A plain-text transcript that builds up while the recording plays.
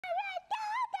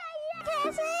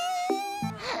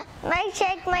Mic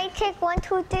check, 1,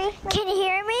 2, 3. Can you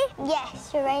hear me?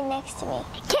 Yes, you're right next to me.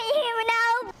 Can you hear me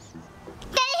now?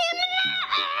 Can you hear me now?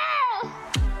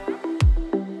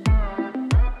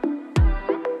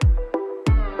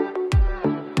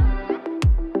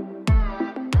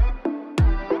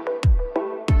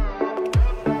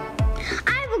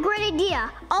 I have a great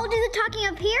idea. I'll do the talking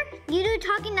up here, you do the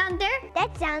talking down there.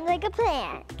 That sounds like a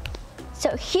plan.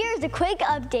 So here's a quick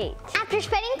update. After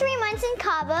spending 3 months in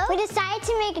Cabo, we decided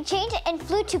to make a change and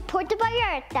flew to Puerto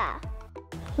Vallarta.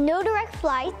 No direct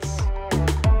flights.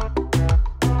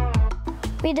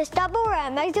 We had to stop over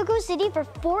at Mexico City for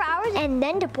 4 hours and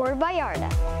then to Puerto Vallarta.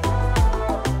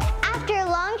 After a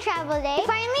long travel day, we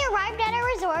finally arrived at our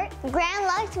resort, Grand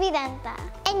Lux Vidanta.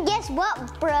 And guess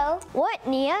what, bro? What,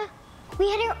 Nia? We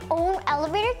had our own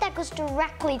elevator that goes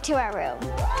directly to our room.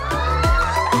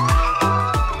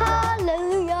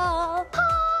 Hallelujah,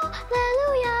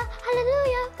 hallelujah,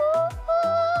 hallelujah. Ooh,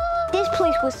 ooh. This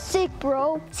place was sick,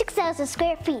 bro. 6,000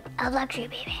 square feet of luxury,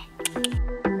 baby.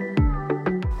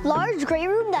 Large gray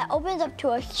room that opens up to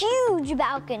a huge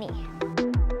balcony.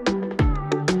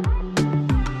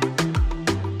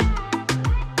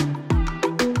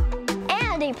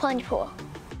 And a plunge pool.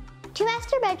 2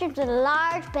 master bedrooms with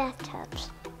large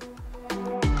bathtubs.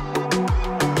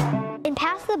 And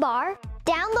past the bar,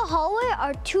 down the hallway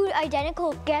are 2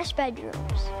 identical guest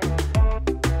bedrooms.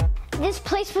 This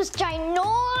place was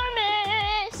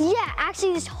ginormous! Yeah,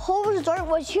 actually this whole resort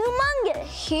was humongous.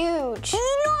 Huge.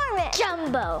 Enormous.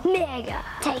 Jumbo. Mega.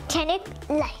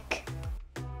 Titanic-like.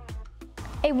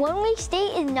 A 1-week stay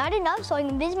is not enough, so I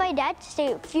convinced my dad to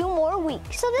stay a few more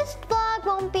weeks. So this vlog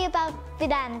won't be about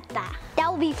Vidanta. That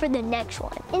will be for the next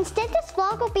one. Instead, this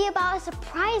vlog will be about a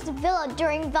surprise villa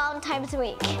during Valentine's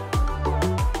week.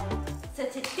 So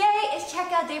today is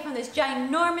checkout day from this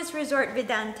ginormous resort,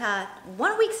 Vidanta.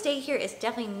 1 week stay here is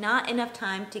definitely not enough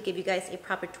time to give you guys a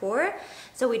proper tour.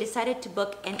 So we decided to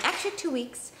book an extra 2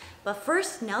 weeks. But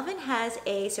first, Nelvine has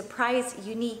a surprise,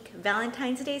 unique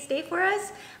Valentine's Day stay for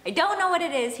us. I don't know what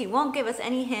it is. He won't give us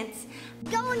any hints.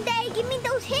 Don't they give me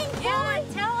those hints, boy? Yeah,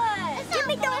 tell us. Give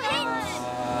me those hints.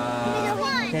 Give me the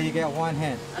one. Okay, you get 1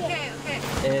 hint. Okay, okay.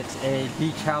 It's a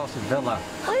beach house villa.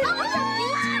 Oh, it's a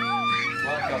beach house.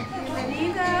 Welcome. There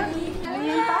you go.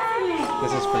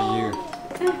 This is for you.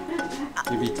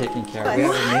 You be taken care of. We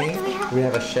have a maid. We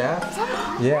have a chef.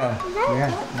 Yeah.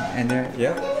 Yeah. And there,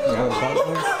 yep. We have a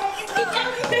butler.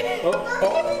 Do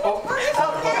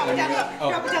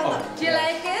you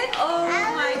like it? Oh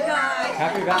my God.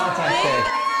 Happy Valentine's Day.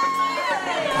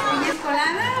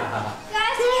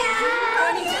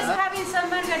 And he's just having some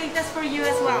margaritas for you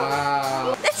as well.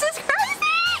 Wow. This is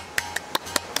crazy!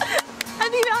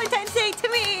 Happy Valentine's Day to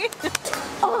me!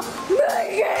 Oh,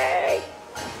 Maggie!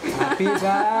 Happy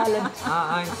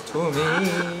Valentine's to me.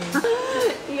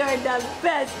 You're the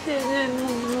best.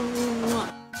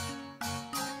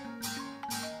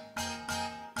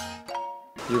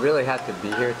 You really have to be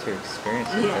here to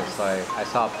experience it. Yes. It's like, I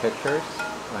saw pictures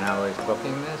when I was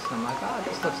booking this. And I'm like, oh,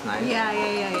 this looks nice.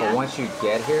 Yeah. But once you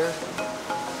get here,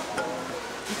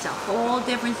 It's a whole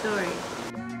different story.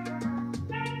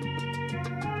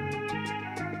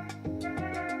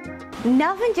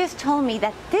 Nelvine just told me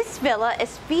that this villa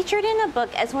is featured in a book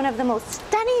as one of the most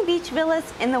stunning beach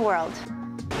villas in the world.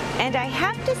 And I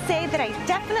have to say that I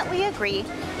definitely agree,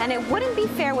 and it wouldn't be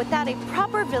fair without a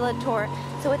proper villa tour.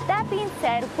 So with that being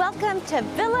said, welcome to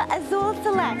Villa Celeste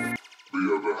Azul.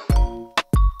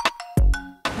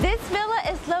 This villa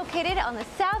is located on the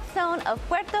south zone of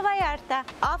Puerto Vallarta,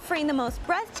 offering the most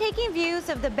breathtaking views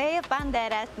of the Bay of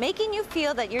Banderas, making you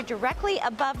feel that you're directly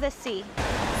above the sea.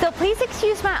 So please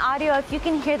excuse my audio if you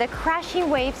can hear the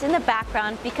crashing waves in the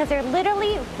background because they're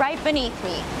literally right beneath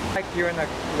me. like you're in a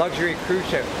luxury cruise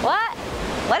ship. What?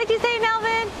 What did you say,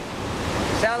 Nelvine?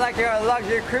 Sounds like you're on a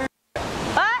luxury cruise.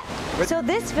 What? So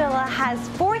this villa has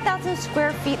 4,000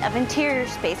 square feet of interior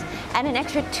space and an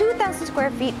extra 2,000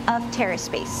 square feet of terrace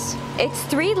space. It's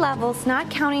 3 levels, not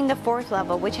counting the 4th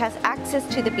level, which has access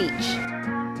to the beach.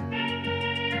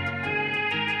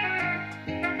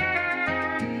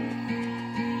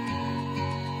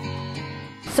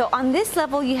 So on this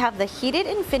level, you have the heated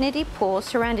infinity pool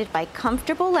surrounded by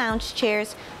comfortable lounge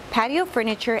chairs, patio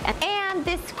furniture, and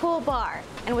this cool bar.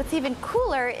 And what's even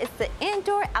cooler is the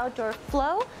indoor-outdoor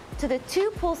flow to the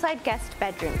 2 poolside guest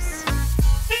bedrooms.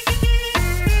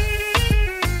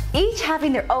 Each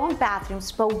having their own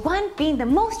bathrooms, but one being the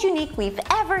most unique we've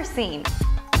ever seen.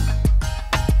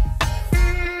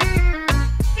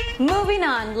 Moving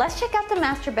on, let's check out the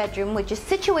master bedroom, which is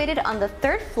situated on the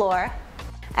 3rd floor.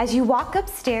 As you walk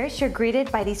upstairs, you're greeted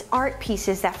by these art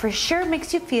pieces that for sure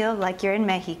makes you feel like you're in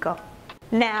Mexico.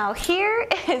 Now here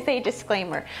is a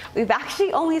disclaimer. We've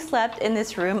actually only slept in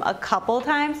this room a couple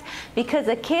times because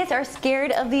the kids are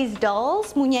scared of these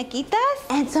dolls, muñequitas,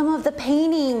 and some of the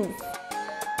paintings.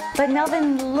 But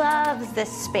Nelvine loves this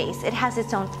space. It has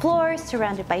its own floor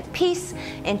surrounded by peace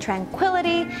and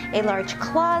tranquility, a large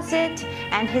closet,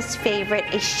 and his favorite,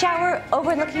 a shower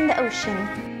overlooking the ocean.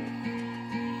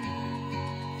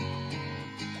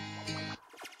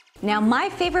 Now my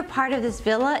favorite part of this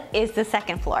villa is the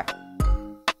second floor.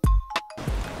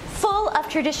 Full of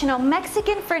traditional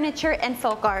Mexican furniture and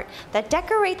folk art that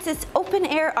decorates this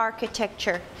open-air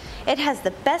architecture. It has the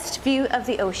best view of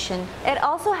the ocean. It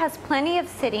also has plenty of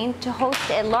sitting to host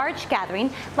a large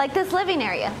gathering like this living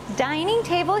area. Dining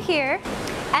table here,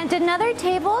 and another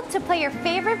table to play your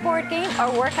favorite board game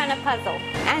or work on a puzzle.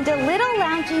 And a little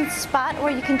lounging spot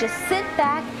where you can just sit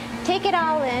back, take it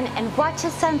all in, and watch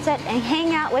the sunset and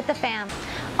hang out with the fam.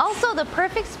 Also the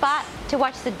perfect spot to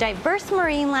watch the diverse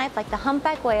marine life like the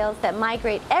humpback whales that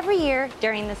migrate every year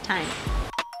during this time.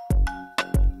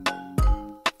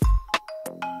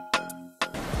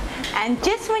 And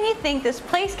just when you think this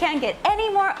place can't get any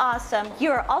more awesome,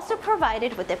 you are also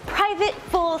provided with a private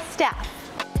full staff.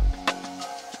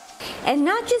 And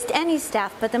not just any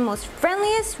staff, but the most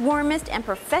friendliest, warmest, and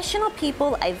professional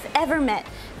people I've ever met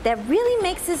that really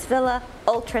makes this villa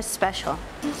ultra special.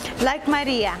 Like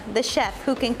Maria, the chef,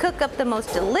 who can cook up the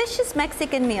most delicious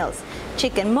Mexican meals.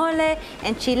 Chicken mole,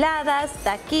 enchiladas,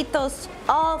 taquitos,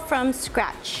 all from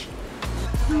scratch.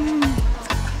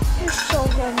 It's so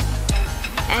good.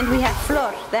 And we have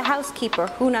Flor, the housekeeper,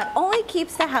 who not only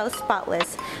keeps the house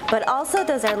spotless, but also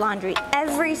does our laundry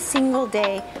every single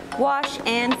day, wash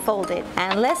and fold it.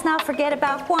 And let's not forget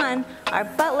about Juan, our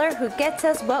butler, who gets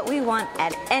us what we want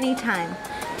at any time.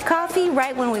 Coffee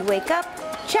right when we wake up,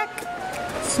 check.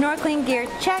 Snorkeling gear,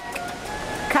 check.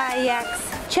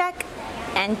 Kayaks, check.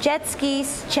 And jet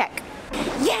skis, check.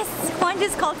 Yes, Juan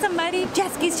just called somebody.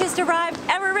 Jet skis just arrived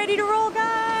and we're ready to roll,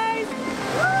 guys.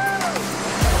 Woo!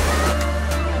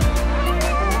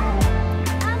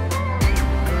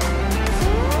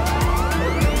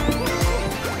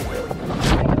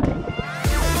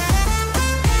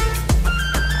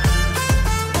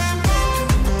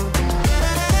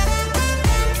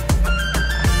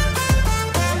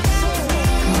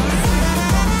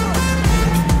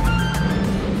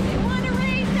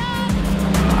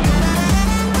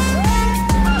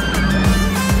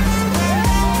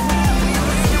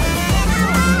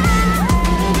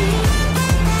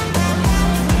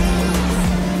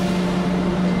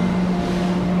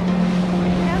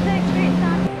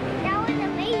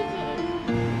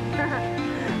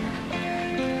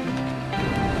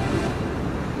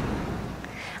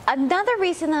 Another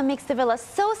reason that makes the villa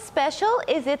so special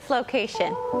is its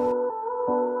location.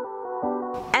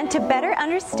 And to better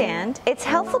understand, it's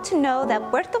helpful to know that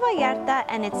Puerto Vallarta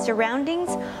and its surroundings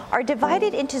are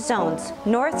divided into zones,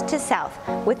 north to south,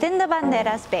 within the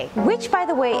Banderas Bay, which, by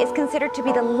the way, is considered to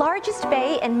be the largest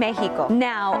bay in Mexico.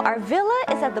 Now, our villa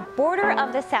is at the border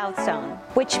of the south zone,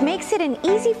 which makes it an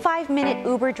easy 5-minute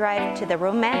Uber drive to the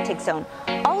romantic zone,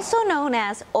 also known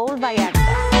as Old Vallarta.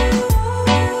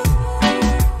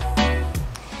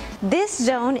 This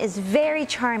zone is very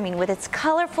charming with its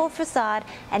colorful facade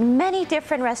and many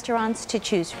different restaurants to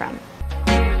choose from.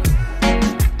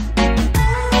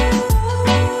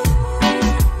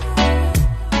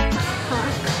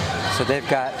 So they've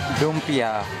got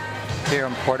lumpia here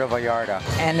in Puerto Vallarta,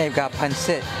 and they've got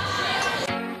pancit.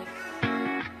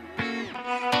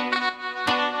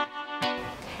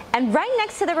 And right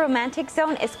next to the romantic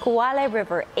zone is Cuale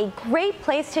River, a great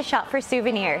place to shop for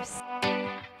souvenirs.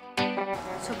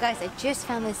 So guys, I just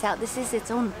found this out. This is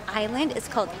its own island. It's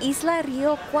called Isla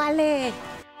Rio Cuale.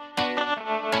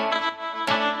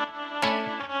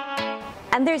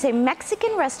 And there's a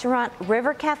Mexican restaurant,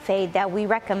 River Cafe, that we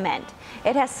recommend.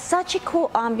 It has such a cool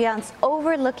ambiance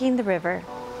overlooking the river.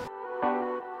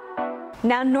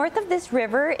 Now, north of this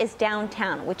river is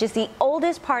downtown, which is the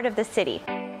oldest part of the city.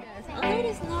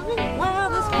 Wow,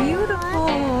 that's beautiful.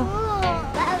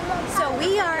 So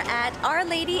we are at Our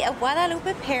Lady of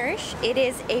Guadalupe Parish. It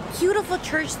is a beautiful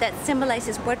church that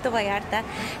symbolizes Puerto Vallarta,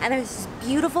 and there's this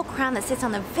beautiful crown that sits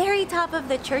on the very top of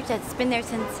the church that's been there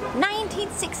since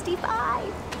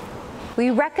 1965.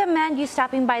 We recommend you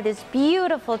stopping by this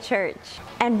beautiful church.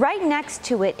 And right next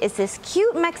to it is this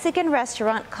cute Mexican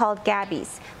restaurant called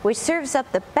Gabby's, which serves up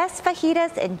the best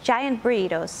fajitas and giant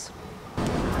burritos.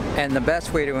 And the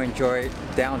best way to enjoy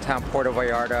downtown Puerto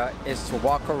Vallarta is to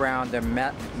walk around the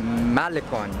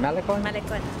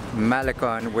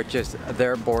Malecon, which is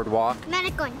their boardwalk.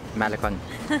 Malecon.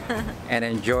 And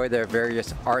enjoy their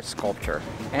various art sculpture.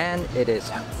 And it is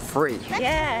free.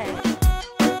 Yeah.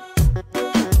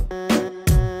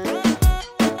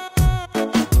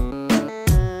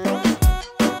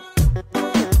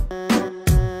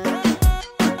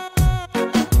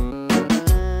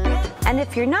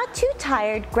 if you're not too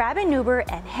tired, grab an Uber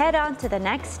and head on to the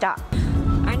next stop.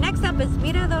 Our next stop is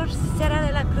Mirador Serra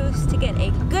de la Cruz to get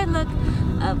a good look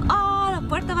of all of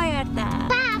Puerto Vallarta.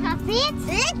 Papa,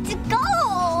 let's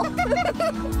go!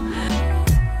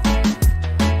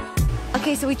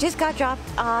 Okay, so we just got dropped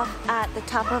off at the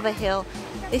top of a hill.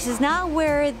 This is now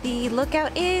where the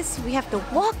lookout is. We have to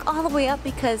walk all the way up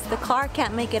because the car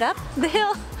can't make it up the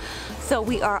hill. So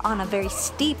we are on a very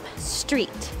steep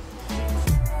street.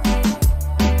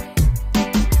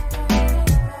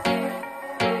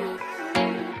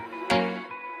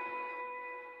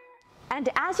 And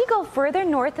as you go further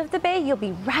north of the bay, you'll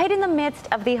be right in the midst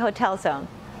of the hotel zone.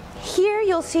 Here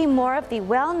you'll see more of the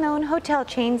well-known hotel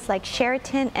chains like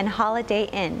Sheraton and Holiday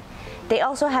Inn. They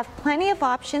also have plenty of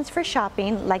options for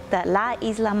shopping like the La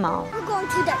Isla Mall. We're going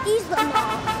to the Isla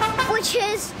Mall, which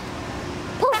is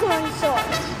Pokemon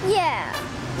stores. Yeah,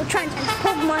 we're trying to be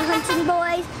Pokemon hunting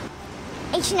boys.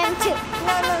 H&M too.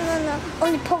 No.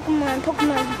 Only Pokemon.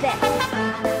 Pokemon's best.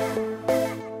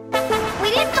 We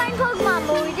didn't find Pokemon,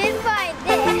 but we did find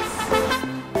this.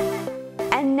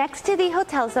 And next to the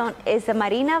hotel zone is the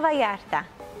Marina Vallarta,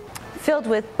 filled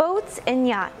with boats and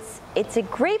yachts. It's a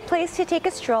great place to take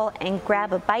a stroll and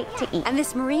grab a bite to eat. And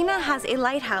this marina has a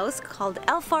lighthouse called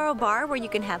El Faro Bar where you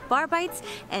can have bar bites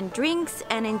and drinks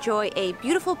and enjoy a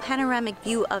beautiful panoramic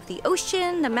view of the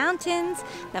ocean, the mountains,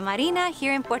 the marina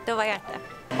here in Puerto Vallarta.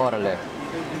 Órale.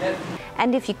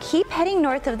 And if you keep heading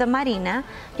north of the marina,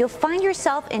 you'll find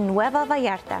yourself in Nueva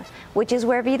Vallarta, which is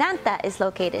where Vidanta is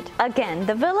located. Again,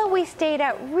 the villa we stayed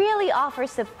at really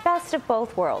offers the best of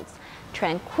both worlds.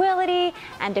 Tranquility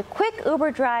and a quick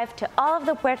Uber drive to all of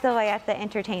the Puerto Vallarta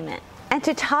entertainment. And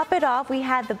to top it off, we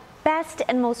had the best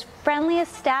and most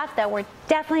friendliest staff that we're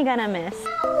definitely gonna miss.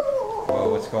 Whoa,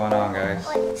 what's going on, guys?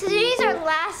 So today's our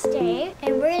last day,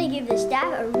 and we're gonna give the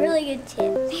staff a really good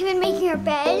tip. They've been making our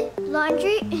bed,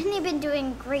 laundry, and they've been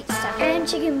doing great stuff. And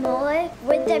chicken mole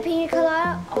with the pina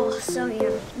colada, oh, so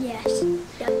yummy. Yes,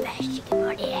 the best chicken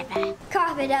mole ever.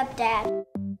 Cough it up, Dad.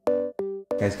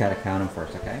 You guys gotta count them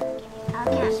first, okay? I'll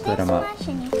We'll count split this them up. much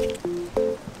and you-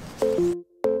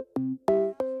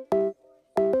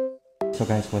 So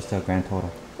guys, what's the grand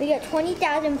total? We got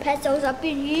 20,000 pesos up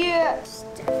in here.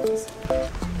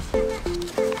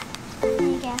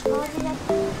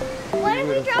 What if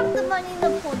we drop the money in the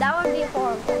pool? That would be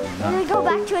horrible. We're gonna go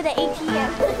back to the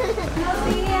ATM.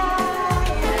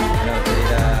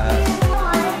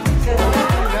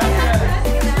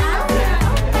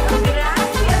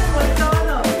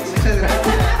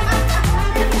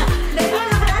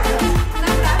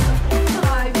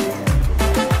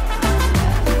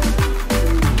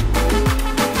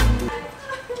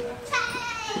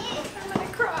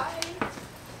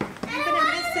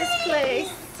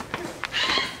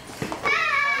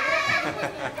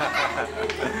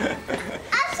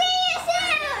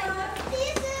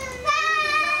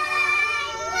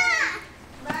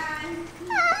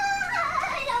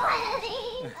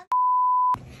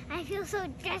 I feel so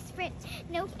desperate.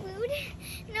 No food,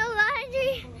 no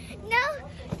laundry, no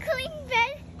clean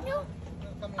bed, no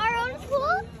our own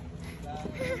pool.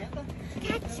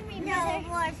 Catch me, brother. No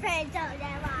more friends, oh,